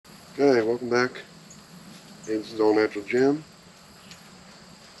Okay, welcome back. Davidson's All Natural Gym.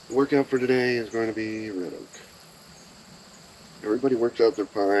 The workout for today is going to be red oak. Everybody works out their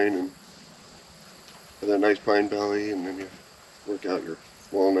pine and that nice pine belly, and then you work out your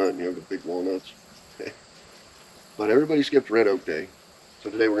walnut and you have the big walnuts. But everybody skips red oak day. So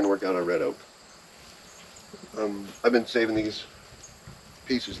today we're going to work out our red oak. I've been saving these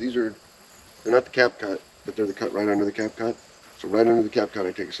pieces. They're not the cap cut, but they're the cut right under the cap cut. So right under the cap cut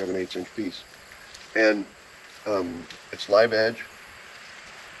I take a 7/8 inch piece. And it's live edge.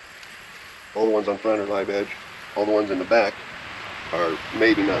 All the ones on front are live edge. All the ones in the back are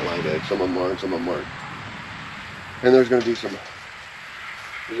maybe not live edge. Some of them are and some of them aren't. And there's going to be some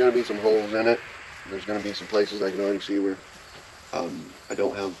holes in it. There's going to be some places I can already see where I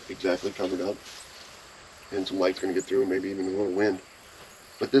don't have exactly covered up. And some light's going to get through, and maybe even a little wind.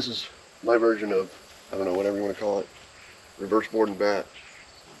 But this is my version of, I don't know, whatever you want to call it, reverse board and bat.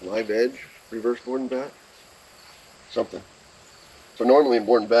 Live edge, reverse board and bat? Something. So normally in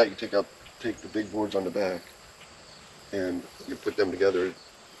board and bat you take the big boards on the back and you put them together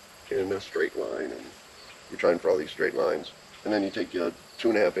in a straight line, and you're trying for all these straight lines. And then you take a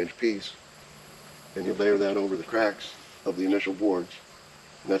 2.5 inch piece and you layer that over the cracks of the initial boards,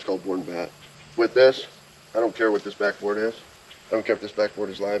 and that's called board and bat. With this, I don't care what this backboard is. I don't care if this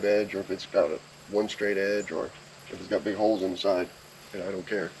backboard is live edge or if it's got one straight edge or if it's got big holes in the side. And I don't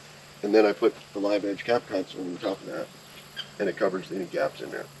care. And then I put the live edge cap cuts over the top of that, and it covers any gaps in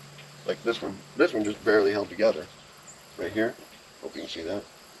there. Like this one just barely held together right here. Hope you can see that.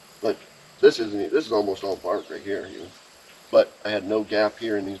 But this is almost all bark right here. But I had no gap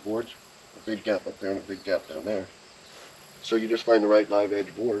here in these boards. A big gap up there and a big gap down there. So you just find the right live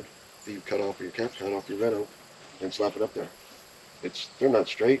edge board that you cut off your cap cut off your red oak and slap it up there. They're not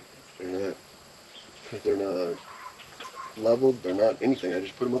straight. They're not leveled. They're not anything. I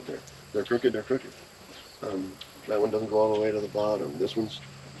just put them up there. They're crooked. They're crooked. That one doesn't go all the way to the bottom. This one's,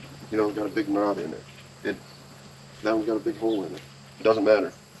 got a big knob in it. That one's got a big hole in it. It doesn't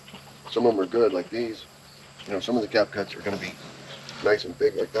matter. Some of them are good, like these. Some of the cap cuts are going to be nice and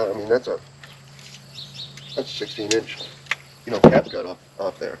big like that. I mean, that's a 16 inch, cap cut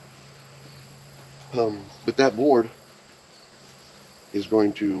off there. But that board is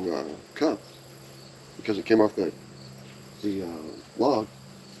going to cut because it came off the log,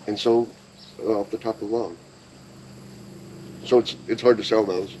 and so off the top of the log. So it's hard to sell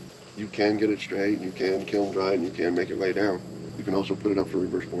those. You can get it straight, and you can kiln dry, and you can make it lay down. You can also put it up for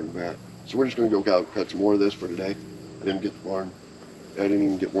reverse board and bat. So we're just going to go out and cut some more of this for today. I didn't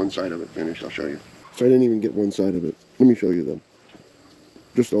even get one side of it finished. I'll show you. So I didn't even get one side of it. Let me show you them.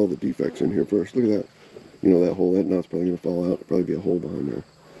 Just all the defects in here first. Look at that. That hole, that knot's probably going to fall out. There'll probably be a hole behind there.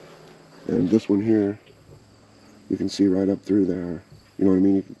 And this one here, you can see right up through there. You know what I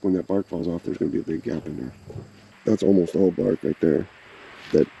mean? When that bark falls off, there's going to be a big gap in there. That's almost all bark right there.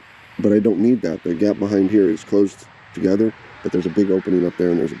 But I don't need that. The gap behind here is closed together, but there's a big opening up there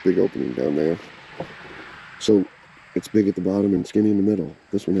and there's a big opening down there. So it's big at the bottom and skinny in the middle.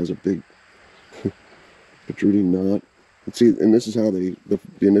 This one has a big protruding knot. And this is how the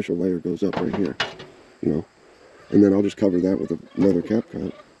initial layer goes up right here. And then I'll just cover that with another cap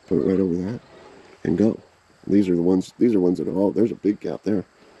cut, put it right over that, and go. These are ones that are all, there's a big gap there.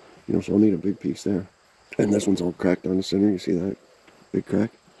 So I'll need a big piece there. And this one's all cracked on the center, you see that? Big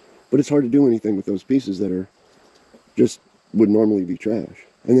crack. But it's hard to do anything with those pieces that are would normally be trash.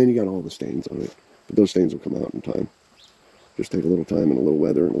 And then you got all the stains on it. But those stains will come out in time. Just take a little time and a little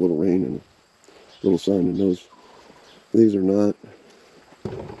weather and a little rain and a little sun, and those are not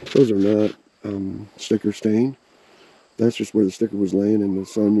sticker stain. That's just where the sticker was laying and the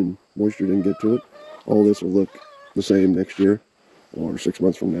sun and moisture didn't get to it. All this will look the same next year, or 6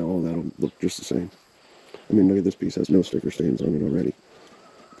 months from now. All that'll look just the same. I mean, look at this piece, has no sticker stains on it already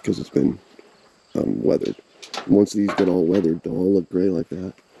because it's been weathered. And once these get all weathered, they'll all look gray like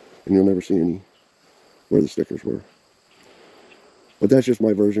that, and you'll never see any where the stickers were. But that's just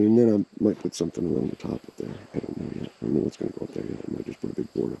my version, and then I might put something along the top up there. I don't know yet. I don't know what's going to go up there yet. I might just put a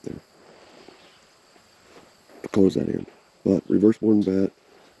big board up there to close that in. But reverse board and bat,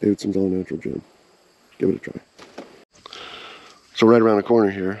 Davidson's All Natural Gym. Give it a try. So right around the corner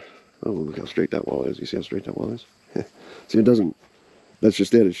here, oh, look how straight that wall is. You see how straight that wall is? See, that's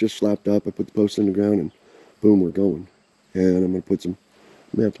just it. It's just slapped up. I put the post in the ground, and boom, we're going. And I'm going to I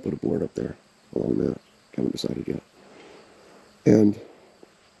may have to put a board up there along that. Haven't decided yet. And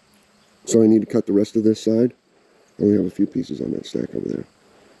so I need to cut the rest of this side. I only have a few pieces on that stack over there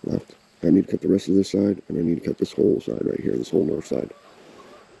left. I need to cut the rest of this side, and I need to cut this whole side right here, this whole north side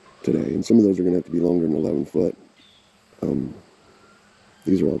today. And some of those are going to have to be longer than 11 foot.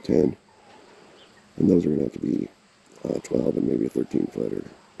 These are all 10. And those are going to have to be 12 and maybe a 13 footer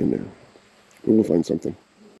in there. But we'll find something.